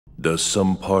Does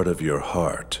some part of your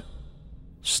heart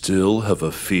still have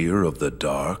a fear of the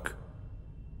dark?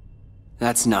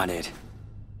 That's not it.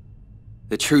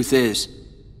 The truth is,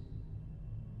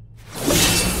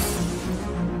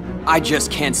 I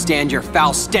just can't stand your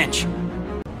foul stench.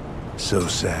 So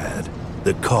sad.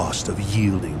 The cost of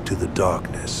yielding to the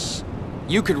darkness.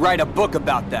 You could write a book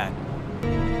about that.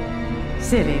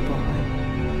 Silly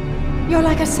boy. You're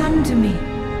like a son to me.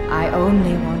 I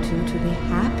only want you to be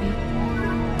happy.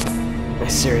 I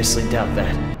seriously doubt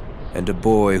that. And a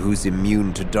boy who's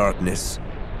immune to darkness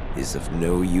is of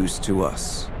no use to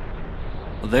us.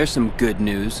 Well, there's some good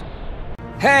news.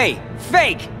 Hey,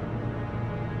 fake!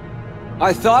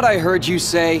 I thought I heard you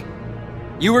say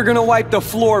you were gonna wipe the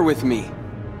floor with me.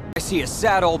 I see a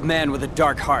sad old man with a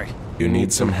dark heart. You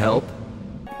need some help?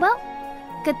 Well,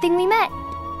 good thing we met.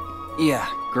 Yeah,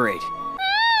 great.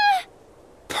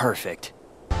 Perfect.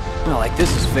 Well, like,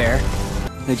 this is fair.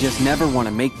 They just never want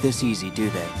to make this easy, do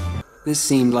they? This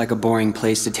seemed like a boring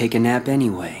place to take a nap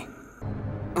anyway.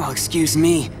 Oh, excuse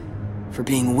me for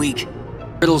being weak.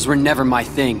 Riddles were never my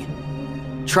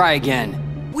thing. Try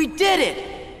again. We did it!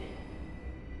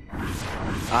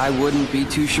 I wouldn't be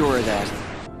too sure of that.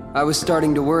 I was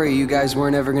starting to worry you guys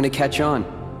weren't ever gonna catch on.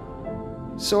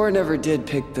 Sora never did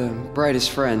pick the brightest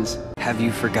friends. Have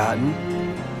you forgotten?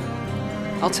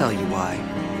 I'll tell you why.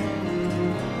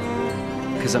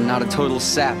 'Cause I'm not a total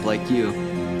sap like you.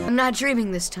 I'm not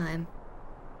dreaming this time.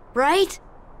 Right?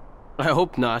 I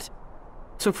hope not.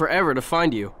 Took forever to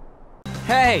find you.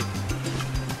 Hey!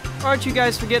 Aren't you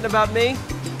guys forgetting about me?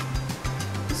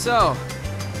 So,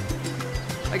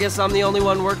 I guess I'm the only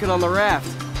one working on the raft.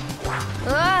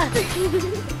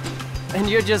 And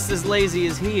you're just as lazy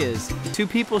as he is. Two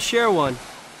people share one.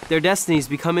 Their destinies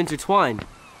become intertwined.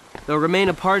 They'll remain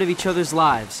a part of each other's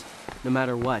lives, no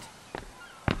matter what.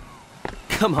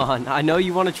 Come on, I know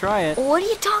you want to try it. What are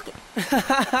you talking?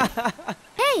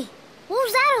 Hey, what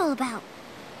was that all about?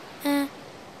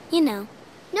 You know.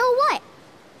 Know what?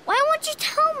 Why won't you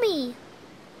tell me?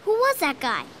 Who was that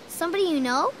guy? Somebody you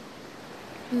know?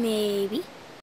 Maybe.